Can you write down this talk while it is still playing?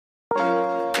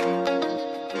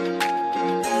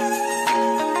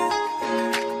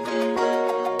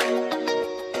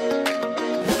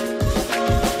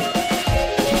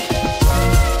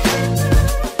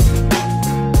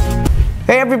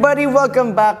everybody,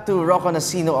 welcome back to Rocco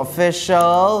Nacino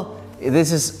Official.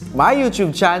 This is my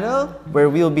YouTube channel where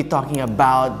we'll be talking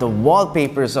about the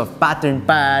wallpapers of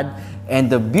Patternpad and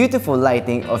the beautiful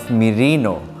lighting of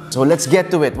Mirrino. So let's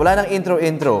get to it. Wala nang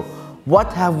intro.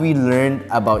 What have we learned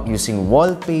about using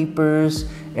wallpapers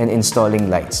and installing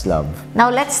lights, love? Now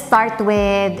let's start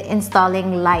with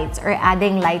installing lights or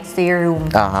adding lights to your room.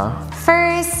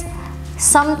 First,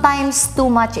 sometimes too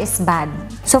much is bad.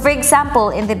 So for example,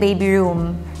 in the baby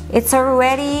room, it's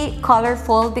already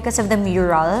colorful because of the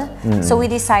mural. So we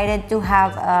decided to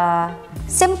have a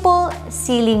simple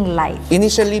ceiling light.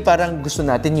 Initially, parang gusto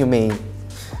natin yung may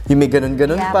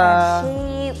ganun-ganun pa.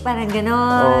 Parang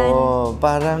ganon. Oh,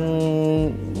 parang...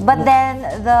 But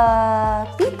then, the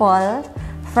people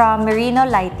from Mirrino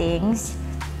Lightings,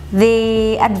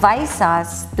 they advise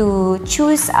us to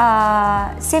choose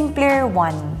a simpler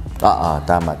one.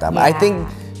 Tama. Yeah. I think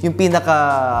yung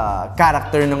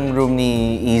pinaka-character ng room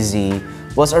ni Easy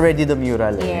was already the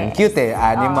mural. Yes. Cute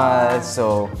animals.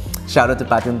 So, shout out to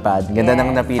Patternpad. Ganda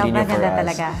ng napili niyo for us.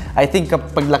 Talaga. I think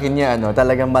kapag laki niya,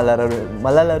 talagang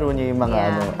malalaro niya yung mga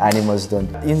animals doon.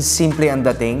 Yung simple ang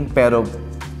dating, pero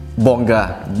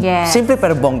bongga. Yes. Simple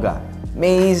pero bongga.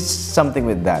 May something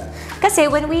with that. Kasi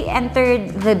when we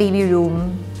entered the baby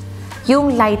room,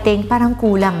 yung lighting parang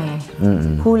kulang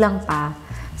Kulang pa.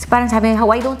 So parang sabi,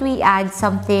 why don't we add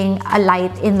something, a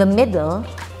light in the middle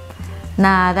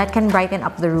na that can brighten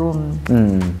up the room.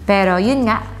 Pero yun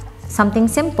nga, something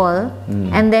simple.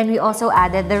 And then we also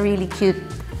added the really cute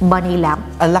bunny lamp.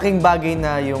 Ang laking bagay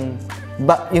na yung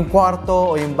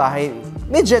kwarto o yung bahay,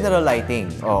 may general lighting.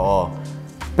 Oo.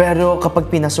 Pero kapag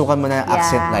pinasukan mo na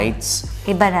accent lights,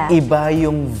 iba na. Iba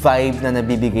yung vibe na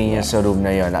nabibigay niya sa room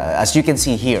na yun. As you can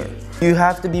see here, you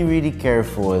have to be really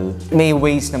careful. May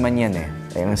ways naman yan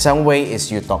Some way is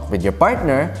you talk with your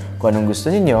partner kung anong gusto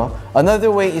ninyo.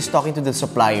 Another way is talking to the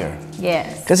supplier.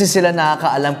 Yes. Kasi sila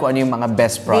nakakaalam kung ano yung mga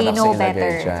best products na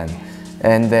ilagay dyan.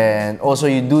 And then, also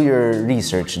you do your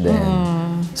research then.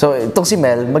 So, itong si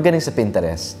Mel, magaling sa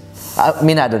Pinterest.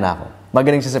 Minado na ako.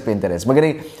 Magaling siya sa Pinterest.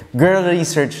 Magaling, girl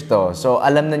research to. So,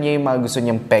 alam na niya yung mga gusto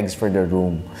niyang pegs for the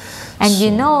room. And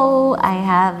you know, I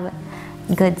have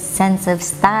good sense of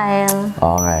style.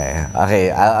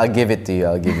 Okay, I'll give it to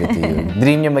you.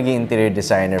 Dream niya maging interior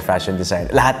designer, fashion designer.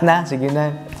 Lahat na, sige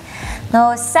na.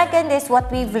 No, second is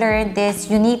what we've learned is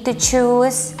you need to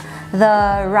choose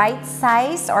the right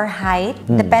size or height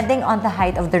depending on the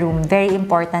height of the room. Very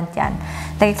important yan.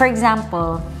 Like for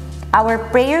example, our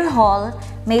prayer hall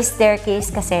may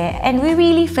staircase kasi, and we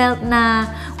really felt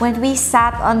na when we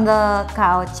sat on the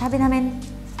couch, sabi namin,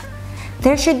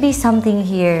 there should be something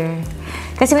here.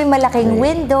 Kasi may malaking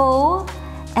window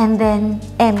and then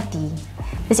empty.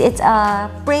 Kasi it's a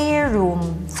prayer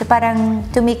room. So parang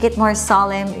to make it more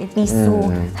solemn, it needs to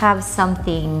have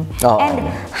something. And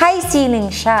high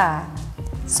ceiling siya.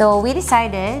 So we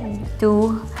decided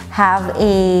to have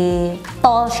a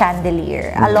tall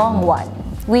chandelier, a long one.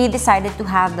 We decided to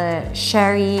have the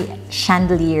sherry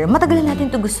chandelier. Matagal na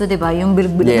natin ito gusto, di ba? Yung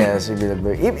bilog-bilog. Yes, yung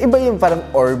bilog-bilog. Iba yung parang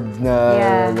orb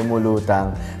na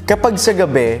lumulutang. Kapag sa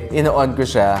gabi, ino-on ko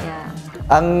siya.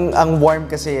 Ang warm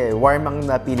kasi, warm ang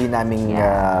napili naming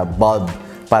bulb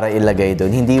para ilagay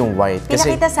doon. Hindi yung white.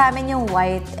 Pinakita sa amin yung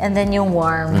white and then yung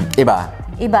warm. Iba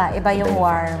Yung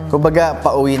warm. Kumbaga,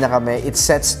 pauwi na kami. It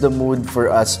sets the mood for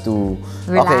us to,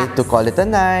 relax. To call it a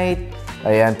night.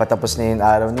 Ayan, patapos na yung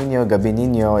araw ninyo, gabi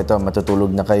ninyo, ito,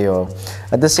 matutulog na kayo.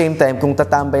 At the same time, kung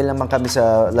tatambay naman kami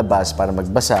sa labas para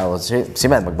magbasa, o si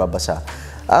Mel magbabasa,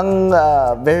 ang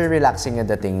very relaxing yung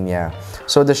dating niya.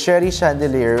 So the sherry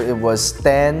chandelier, it was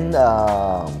 10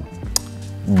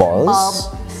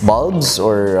 bulbs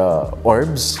or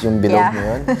orbs, yung bilog na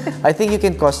yun. I think you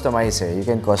can customize You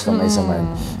can customize naman,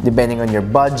 depending on your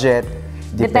budget.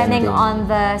 Depending on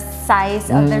the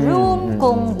size of the room,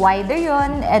 kung wider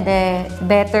yon,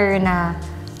 better na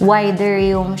wider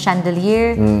yung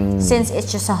chandelier. Since it's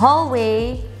just a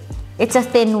hallway, it's a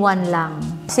thin one lang.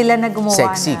 Sila na gumawa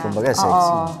sexy, kumbaga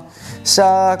sexy.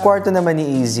 Sa kwarto naman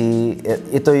ni Easy,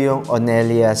 ito yung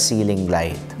Onelia ceiling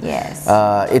light. Yes.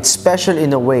 It's special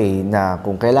in a way na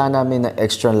kung kailangan namin ng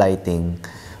extra lighting,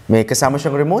 may kasama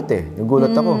siyang remote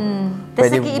Nagulat ako.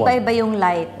 Tapos nag-iiba-iba yung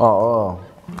light. Oo.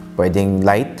 Pwedeng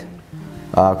light,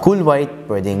 cool white,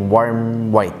 pwedeng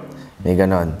warm white. May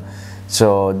ganon.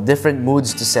 So, different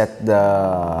moods to set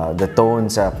the tone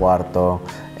sa kwarto.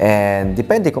 And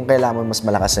depende kung kailangan mas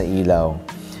malakas na ilaw.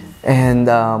 And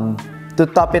to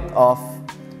top it off,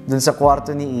 dun sa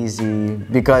kwarto ni Easy,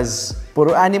 because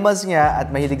puro animals nga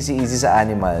at mahilig si Easy sa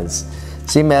animals,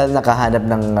 si Mel nakahanap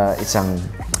ng isang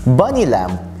bunny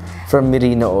lamp from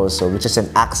Mirrino also, which is an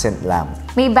accent lamp.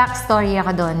 may backstory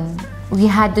ako doon. We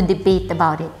had to debate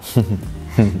about it.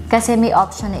 Kasi may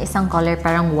option na isang color,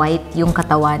 parang white yung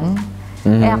katawan.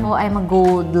 Eh ako, I'm a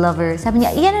gold lover. Sabi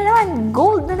niya, iyan na naman,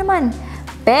 gold na naman.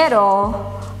 Pero,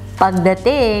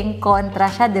 pagdating, kontra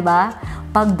siya, di ba?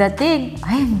 Pagdating,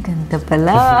 ay, ang ganda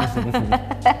pala.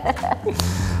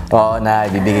 Oo na,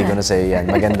 ibibigay ko na sa'yo yan.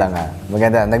 Maganda nga.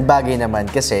 Maganda. Nagbagay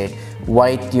naman kasi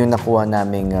white yung nakuha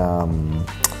naming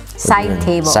Side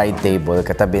table. Side table.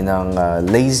 Katabi ng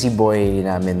lazy boy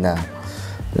namin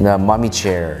na mommy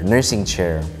chair, nursing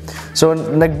chair. So,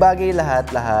 nagbagay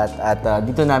lahat-lahat at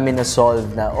dito namin na-solve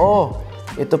na,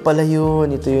 ito pala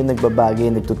yun. Ito yung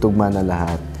nagbabagay, nagtutugma na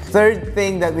lahat. Third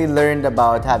thing that we learned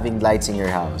about having lights in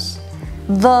your house.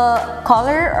 The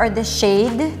color or the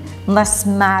shade must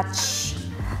match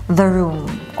the room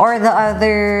or the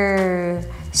other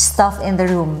stuff in the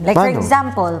room. Like, for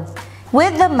example,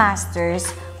 with the masters,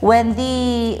 when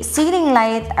the ceiling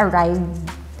light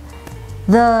arrived,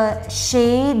 the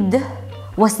shade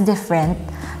was different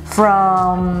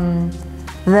from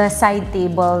the side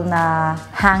table na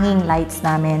hanging lights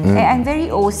namin. I'm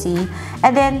very OC.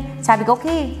 And then, sabi ko,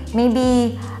 okay,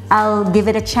 maybe I'll give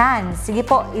it a chance. Sige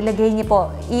po, ilagay niyo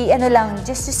po. I-ano lang,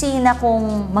 just to see na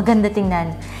kung maganda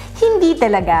tingnan. Hindi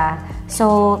talaga.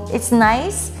 So, it's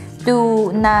nice to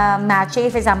na match.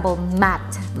 For example,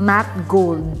 matte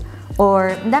gold.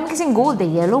 Or, ang dami kasing gold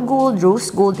yellow gold,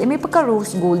 rose gold. May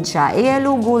pagka-rose gold siya.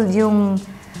 Yellow gold yung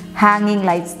hanging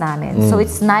lights namin. So,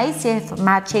 it's nice if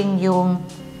matching yung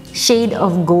shade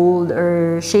of gold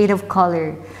or shade of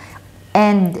color.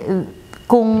 And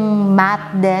kung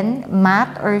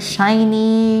matte or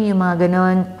shiny, yung mga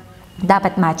ganon,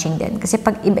 dapat matching din. Kasi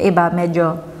pag iba-iba,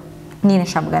 medyo hindi na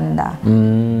siya maganda.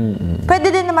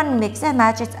 Pwede din naman mix and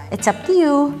match. It's up to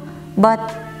you. But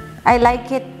I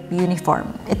like it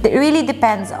uniform. It really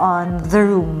depends on the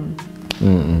room.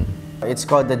 It's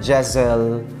called the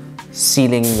Jezzel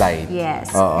ceiling light.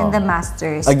 Yes, in the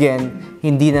masters. Again,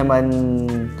 hindi naman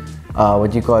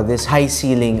what you call this, high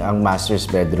ceiling ang master's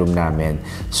bedroom namin.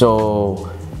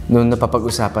 So, nung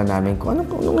napapag-usapan namin kung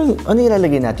ano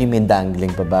ilalagay natin, may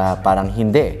dangling pa ba? Parang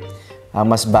hindi.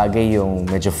 Mas bagay yung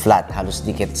medyo flat, halos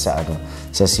dikit sa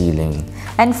ceiling.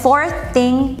 And fourth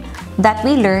thing that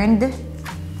we learned,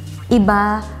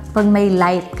 iba pag may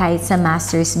light kahit sa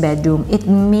master's bedroom, it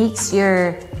makes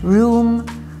your room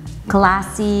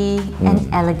classy and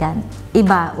elegant.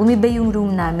 Umiba yung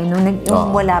room namin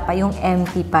nung wala pa, yung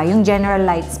empty pa, yung general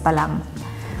lights pa lang.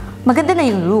 Maganda na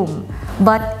yung room,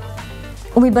 but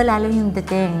umiba lalo yung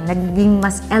dating. Naging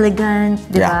mas elegant,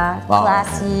 di ba?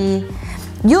 Classy.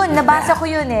 Yun, nabasa ko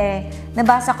yun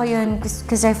Nabasa ko yun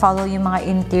because I follow yung mga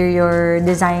interior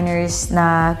designers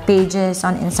na pages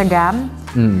on Instagram.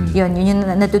 Yun yung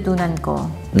natutunan ko.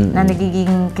 Na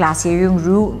nagiging classy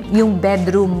yung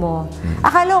bedroom mo.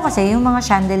 Akala ko kasi yung mga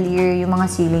chandelier, yung mga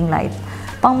ceiling light,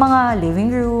 pang mga living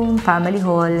room, family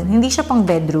hall, hindi siya pang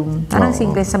bedroom. Parang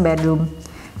single sa bedroom.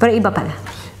 Pero iba pala.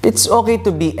 It's okay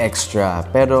to be extra,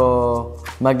 pero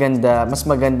mas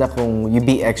maganda kung you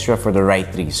be extra for the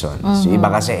right reason. So iba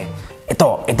kasi,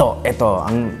 ito.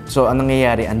 So, ang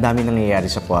nangyayari, ang dami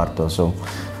nangyayari sa kwarto. So,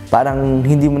 parang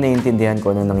hindi mo naiintindihan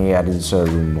kung ano nangyayari sa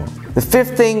room mo. The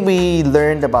fifth thing we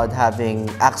learned about having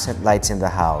accent lights in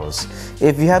the house,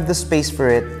 if you have the space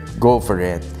for it, go for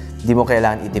it. Hindi mo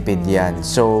kailangan itipid yan.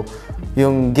 So,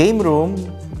 yung game room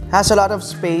has a lot of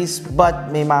space, but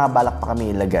may mga balak pa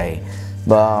kami ilagay.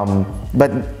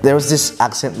 But there was this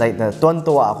accent light na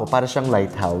tuwan-tuwa ako, para siyang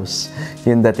lighthouse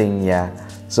yung dating niya.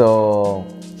 So,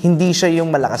 hindi siya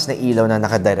yung malakas na ilaw na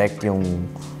nakadirect yung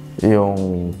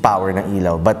power ng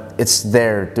ilaw, but it's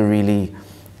there to really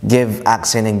give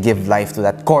accent and give life to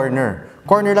that corner.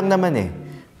 Corner lang naman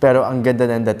pero ang ganda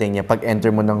ng dating niya. Pag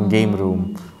enter mo ng game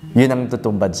room, yun ang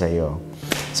tutumbad sa'yo.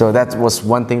 So that was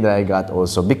one thing that I got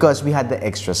also, because we had the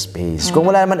extra space. Kung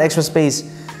wala naman extra space,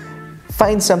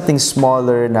 find something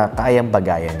smaller na kayang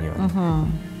bagayan yun.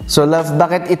 So love,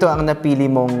 bakit ito ang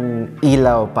napili mong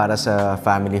ilaw para sa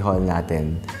family hall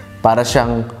natin? Para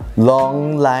siyang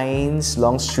long lines,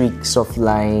 long streaks of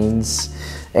lines.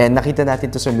 And nakita natin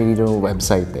to sa Mirrino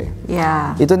website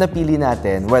Yeah. Ito napili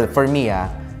natin. Well, for me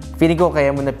feeling ko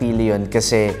kaya mo napili yun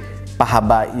kasi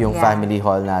pahaba yung family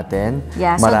hall natin.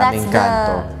 Yeah, maraming so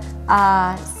that's the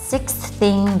sixth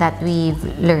thing that we've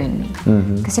learned.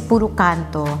 Kasi puro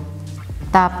kanto.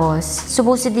 Tapos,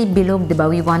 supposedly bilog, di ba?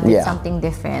 We wanted something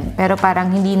different. Pero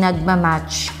parang hindi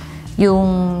nagmamatch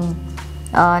yung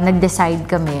nag-decide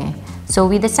kami. So,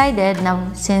 we decided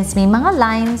na since may mga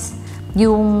lines,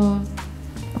 yung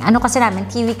kasi namin,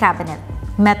 TV cabinet,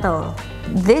 metal.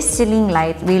 This ceiling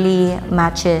light really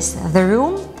matches the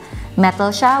room.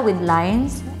 Metal siya with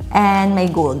lines. and may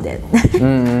golden.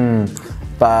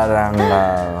 Parang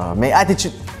may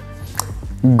attitude.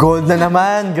 Gold na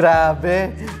naman,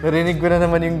 grabe. Narinig ko na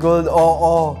naman yung gold.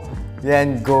 Oo,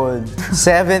 yan, gold.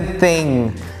 Seventh thing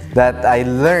that I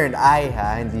learned,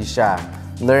 hindi siya,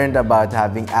 learned about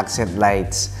having accent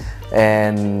lights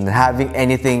and having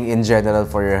anything in general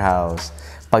for your house.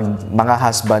 Pag mga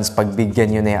husbands,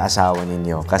 pagbigyan nyo na yung asawa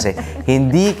ninyo. Kasi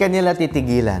hindi ka nila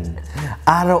titigilan.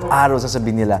 Araw-araw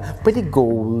sasabihin nila, pwede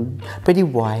gold, pwede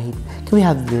white, can we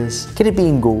have this? Can it be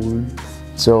in gold?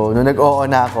 So, nung nag-oo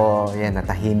na ako, yan,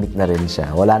 natahimik na rin siya.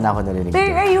 Wala na ako narinig.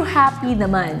 Pero are you happy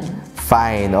naman?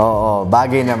 Fine, oo.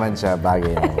 Bagay naman siya,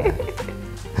 bagay naman.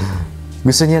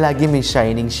 Gusto niya lagi may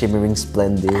shining, shimmering,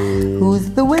 splendid.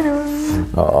 Who's the winner?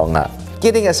 Oo nga.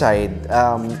 Kidding aside,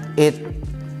 it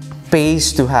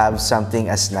pays to have something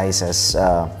as nice as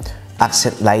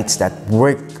accent lights that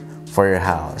work for your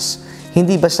house.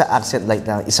 Hindi basta accent light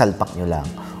na isalpak nyo lang.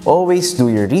 Always do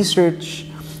your research.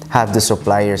 Have the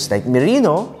suppliers like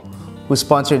Mirrino, who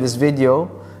sponsored this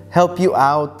video, help you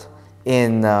out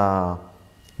in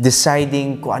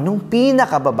deciding kung anong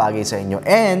pinakababagay sa inyo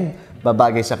and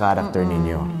babagay sa character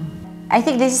ninyo. I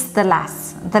think this is the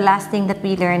last thing that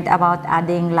we learned about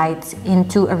adding lights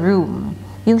into a room.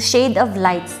 Yung shade of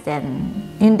lights then,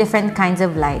 yung different kinds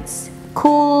of lights.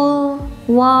 Cool,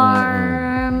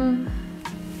 warm,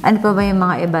 ano pa ba yung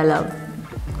mga iba, love?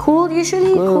 Cool,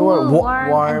 usually cool,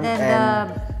 warm, and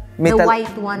then the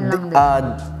white one lang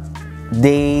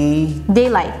din.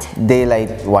 Daylight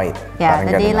white. Yeah,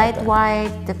 the daylight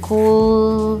white, the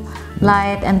cool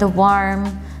light, and the warm.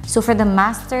 So for the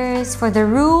masters, for the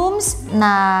rooms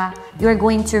na you're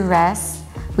going to rest,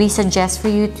 we suggest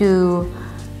for you to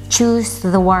choose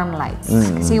the warm lights.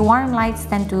 Kasi warm lights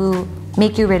tend to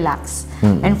make you relax.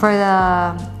 And for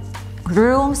the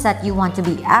rooms that you want to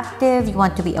be active, you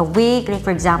want to be awake, like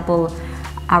for example,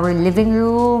 our living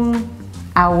room,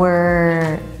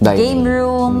 our game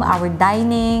room, our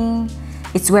dining,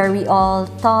 it's where we all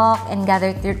talk and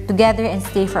gather together and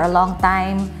stay for a long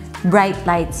time. Bright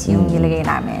lights yung nilagay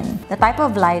namin. The type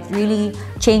of light really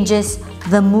changes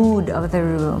the mood of the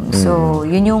room. So,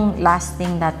 yun yung last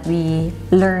thing that we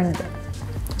learned.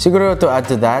 Siguro to add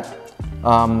to that,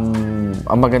 ang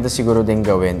maganda siguro din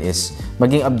gawin is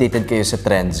maging updated kayo sa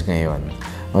trends ngayon.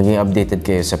 Maging updated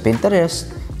kayo sa Pinterest,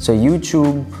 sa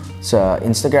YouTube, sa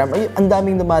Instagram. Ay, ang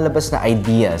daming lumalabas na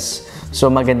ideas.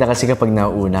 So, maganda kasi kapag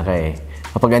nauna ka eh.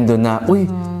 Kapag andun na, uy,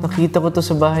 nakita ko to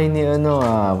sa bahay ni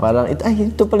parang,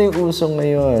 ito pala yung usong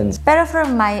ngayon. Pero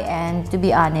from my end, to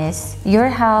be honest,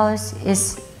 your house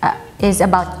is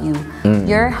about you.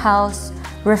 Your house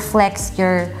reflects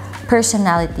your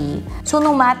personality. So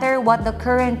no matter what the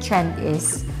current trend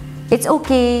is, it's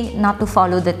okay not to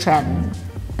follow the trend.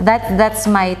 That's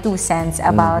my 2 cents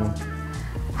about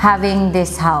having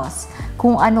this house.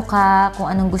 Kung ano ka,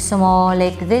 kung anong gusto mo,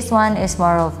 like this one is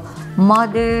more of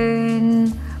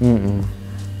modern,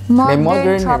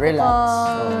 modern,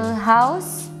 tropical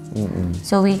house.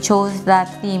 So we chose that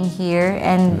theme here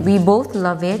and we both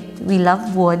love it. We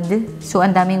love wood. So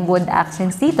ang daming wood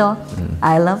accents dito.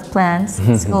 I love plants.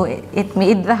 So it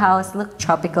made the house look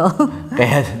tropical.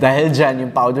 Kaya dahil dyan,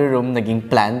 yung powder room naging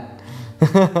plant.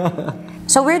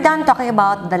 So we're done talking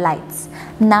about the lights.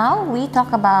 Now we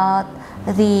talk about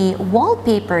the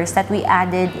wallpapers that we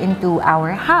added into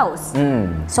our house.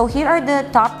 So here are the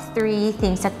top 3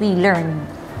 things that we learned.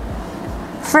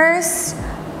 First,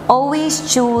 always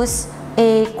choose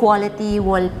a quality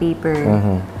wallpaper.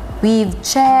 We've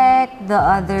checked the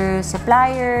other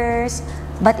suppliers,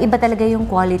 but iba talaga yung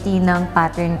quality ng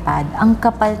Patternpad. Ang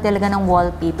kapal talaga ng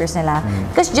wallpapers nila.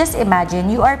 Because just imagine,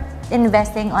 you are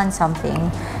investing on something.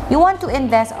 You want to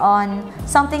invest on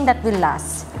something that will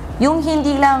last. Yung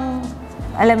hindi lang,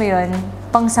 alam mo yun,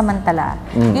 pangsamantala.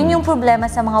 Yun yung problema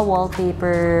sa mga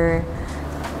wallpaper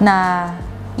na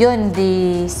yun,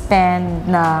 they spend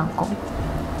na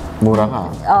mura ka.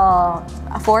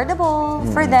 Affordable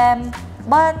for them,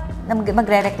 but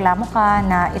magre-reklamo ka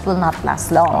na it will not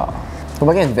last long.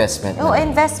 Kumbaga investment.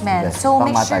 Investment. So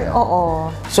make sure,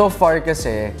 So far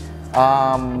kasi,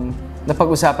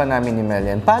 napag-usapan namin ni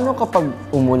Melian, paano kapag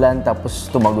umulan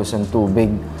tapos tumagos ang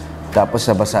tubig, tapos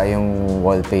nabasa yung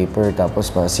wallpaper,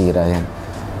 tapos masira yan.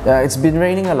 It's been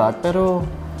raining a lot, pero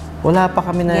wala pa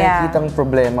kami nakikitang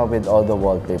problema with all the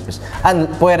wallpapers.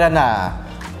 Puwera na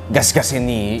gasgasin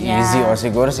ni Easy o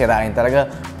siguro sirain talaga.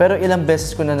 Pero ilang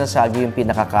beses ko na nasagi yung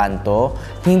pinakakanto,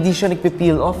 hindi siya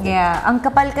nagpe-peel off. Yeah, ang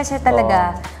kapal kasi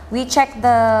talaga. We checked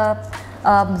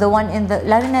the one in the,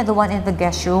 lalo na the one in the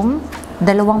guest room,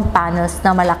 2 panels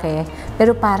na malaki.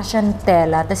 pero para siyang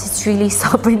tela, tapos it's really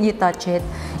soft when you touch it.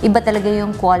 Iba talaga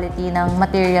yung quality ng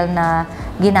material na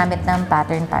ginamit ng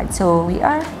pattern pad. So we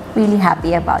are really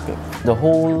happy about it. The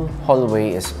whole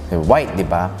hallway is white, di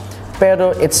ba?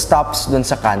 Pero it stops dun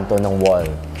sa kanto ng wall.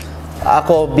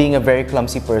 Ako, being a very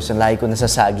clumsy person, lagi ko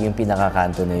nasasagi yung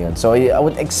pinakakanto na yun. So I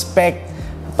would expect,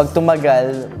 pag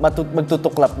tumagal,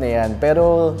 magtutuklap na yan.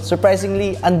 Pero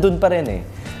surprisingly, andun pa rin eh.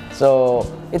 So,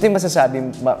 ito yung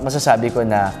masasabi ko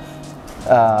na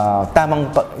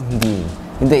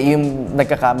hindi yung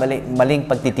maling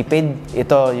pagtitipid,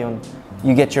 ito yung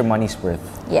you get your money's worth.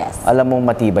 Yes. Alam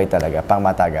mong matibay talaga, pang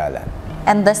matagalan.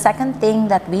 And the second thing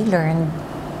that we learned,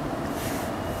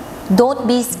 don't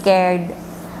be scared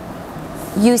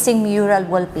using mural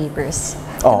wallpapers.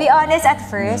 To be honest, at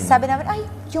first, sabi namin, ay,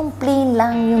 yung plain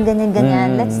lang, yung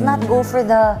ganyan-ganyan. Let's not go for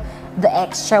the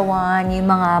extra one, yung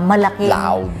mga malaki.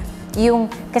 Loud.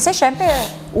 Kasi syempre,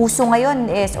 uso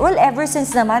ngayon is, well, ever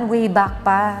since naman, way back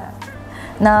pa,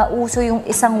 na uso yung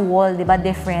isang wall, di ba,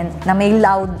 different, na may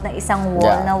loud na isang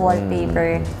wall na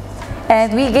wallpaper.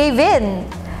 And we gave in.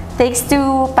 Thanks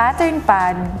to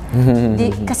PatternPad.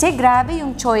 Kasi grabe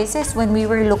yung choices when we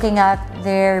were looking at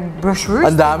their brochures.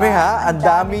 Ang dami ha? Ang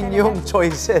dami yung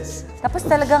choices. Tapos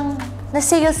talagang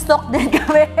na-sale stock din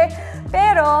kami.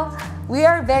 Pero we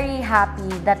are very happy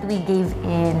that we gave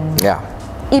in. Yeah.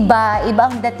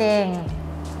 Ibang dating.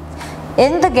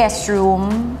 In the guest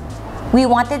room, we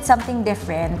wanted something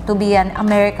different to be an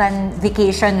American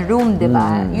vacation room, di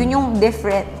ba? Yun yung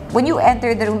different. When you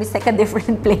enter the room, it's like a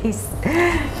different place.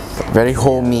 Very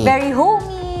homey. Very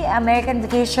homey, American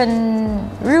vacation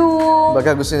room.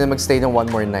 Baka gusto nila magstay ng one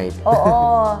more night.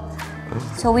 Oo.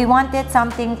 So we wanted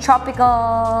something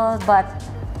tropical, but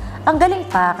ang galing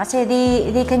pa kasi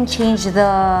they can change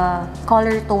the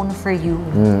color tone for you.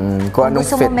 Kung anong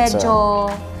gusto fit mo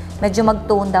medyo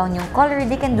mag-tone down yung color,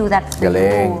 they can do that for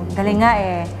you. Galing nga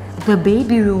eh. The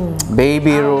baby room.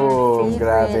 Baby room.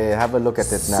 Grabe. Have a look at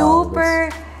it now.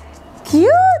 Super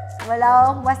cute! Wala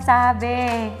akong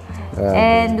masabi.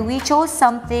 And we chose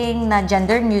something na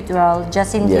gender neutral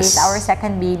just in case our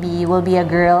second baby will be a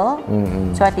girl.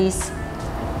 So at least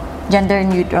gender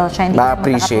neutral siya. Hindi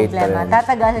ma-appreciate problema.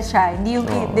 Tatagal siya. Hindi yung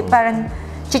parang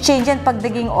change yan pag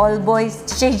naging all boys.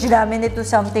 Change namin ito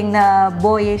something na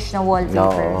boyish na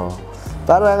wallpaper.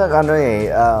 Parang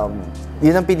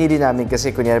yun ang pinili namin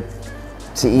kasi kunyari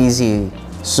si Easy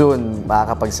soon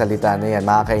makakapagsalita na yan,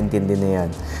 makakaintindi na yan.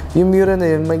 Yung mural na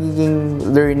yun, magiging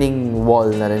learning wall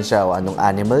na rin siya. O, anong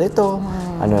animal ito?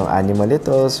 Anong animal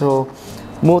ito? So,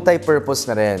 multi-purpose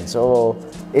na rin. So,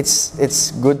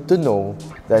 it's good to know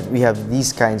that we have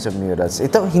these kinds of murals.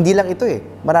 Ito, hindi lang ito eh.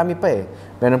 Marami pa eh.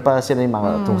 Meron pa sila yung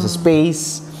mga sa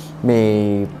space,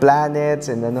 may planets,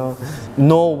 and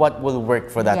know what will work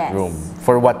for that room.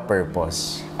 For what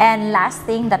purpose. And last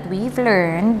thing that we've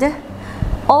learned,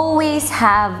 always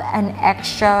have an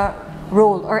extra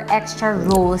roll or extra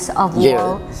rolls of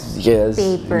wallpaper.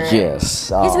 Yes.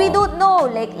 Because we don't know,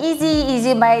 like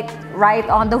easy might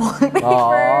write on the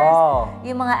wallpapers,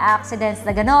 yung mga accidents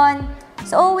na ganon.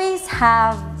 So always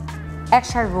have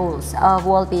extra rolls of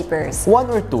wallpapers.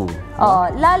 One or two.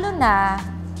 Lalo na,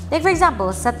 like for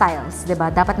example, sa tiles, di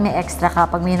ba? Dapat may extra ka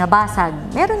pag may nabasag.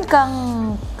 Meron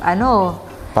kang,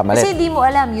 pamalit. Kasi di mo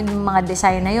alam yung mga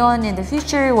design na yon in the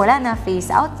future, wala na,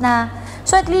 phase out na.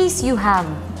 So at least you have.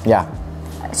 Yeah.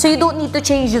 So you don't need to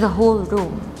change the whole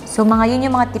room. So yun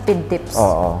yung mga tipid tips.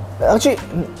 Actually,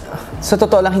 sa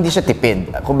totoo lang hindi siya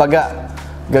tipid. Kumbaga,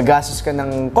 gagastos ka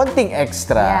ng konting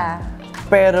extra.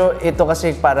 Pero ito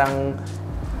kasi parang,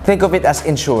 think of it as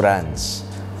insurance.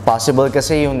 Possible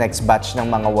kasi yung next batch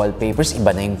ng mga wallpapers,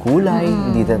 iba na yung kulay,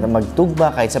 hindi na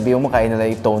magtugma. Kahit sabihin mo, kaya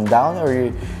nila i-tone down or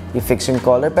i-fix yung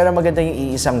color. Pero maganda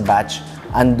yung iisang batch,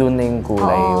 andun na yung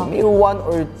kulay. May one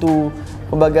or two,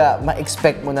 kumbaga,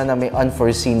 ma-expect mo na may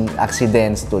unforeseen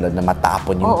accidents tulad na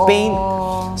matapon yung paint,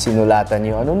 sinulatan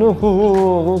yung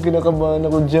kinakabahan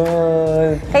ako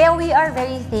dyan. Kaya we are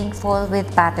very thankful with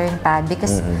PatternPad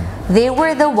because they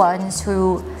were the ones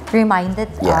who reminded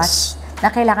us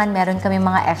na kailangan meron kami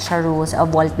mga extra rules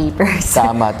of wallpapers.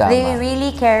 Tama. They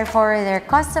really care for their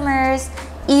customers,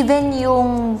 even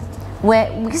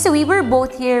kasi we were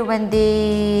both here when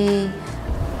they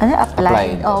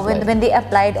applied. When they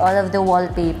applied all of the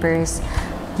wallpapers,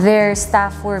 their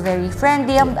staff were very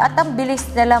friendly at ang bilis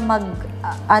nila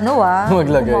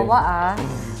maglagay. Gumawa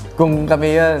Kung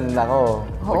kami yan,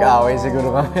 mag-away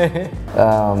siguro kami.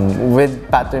 With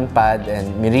PatternPad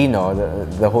and Mirrino,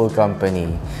 the whole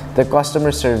company, the customer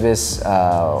service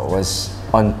was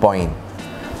on point.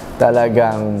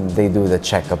 Talagang they do the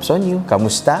checkups on you.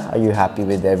 Kamusta? Are you happy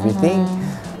with everything?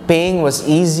 Paying was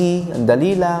easy, ang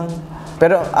dali lang.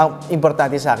 Pero ang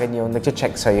importante sa akin yung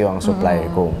nag-check sa'yo ang supplier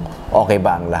kung okay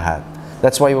ba ang lahat.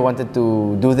 That's why we wanted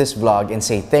to do this vlog and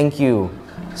say thank you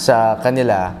sa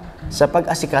kanila sa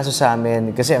pag-asikaso sa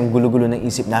amin kasi ang gulo-gulo ng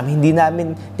isip namin.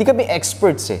 Hindi kami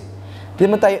experts eh. Hindi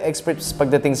naman tayo experts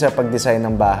pagdating sa pag-design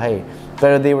ng bahay.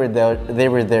 Pero they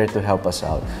were there to help us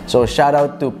out. So shout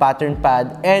out to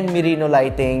Patternpad and Mirrino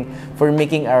Lighting for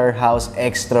making our house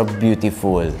extra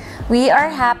beautiful. We are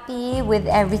happy with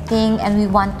everything and we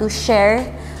want to share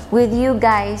with you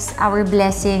guys our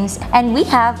blessings. And we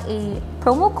have a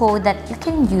promo code that you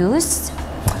can use.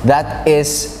 That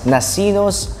is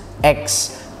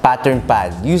NACINOXPATTERNPAD.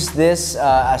 Use this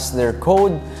as their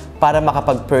code para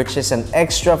makapag-purchase an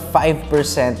extra 5%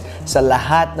 sa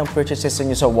lahat ng purchases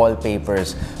niyo sa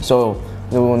wallpapers. So,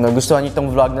 kung nagustuhan niyo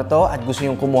itong vlog na to at gusto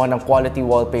niyo kumuha ng quality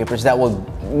wallpapers that will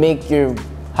make your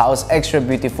house extra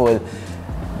beautiful,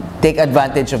 take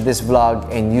advantage of this vlog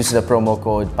and use the promo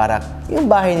code para yung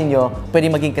bahay ninyo pwede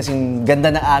maging kasing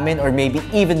ganda na amin or maybe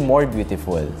even more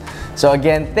beautiful. So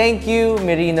again, thank you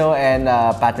Mirrino and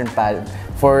Patternpad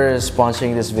for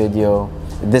sponsoring this video,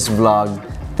 this vlog.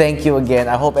 Thank you again.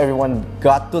 I hope everyone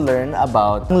got to learn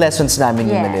about lessons namin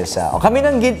ni Melissa. O, kami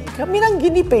ng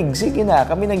guinea pig. Sige na,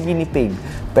 kami ng guinea pig.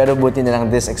 Pero buti na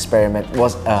lang this experiment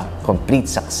was a complete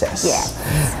success. Yes.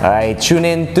 Alright, tune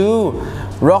in to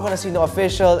Rocco Nacino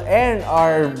Official and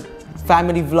our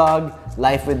family vlog,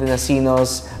 Life with the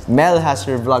Nacinos. Mel has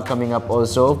her vlog coming up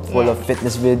also, full of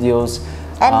fitness videos.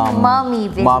 And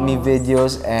mommy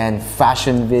videos and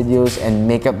fashion videos and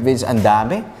makeup videos. Ang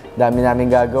dami namin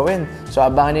gagawin. So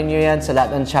abangan niyo yan sa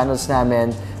lahat ng channels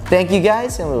namin. Thank you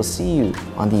guys and we'll see you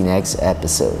on the next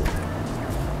episode.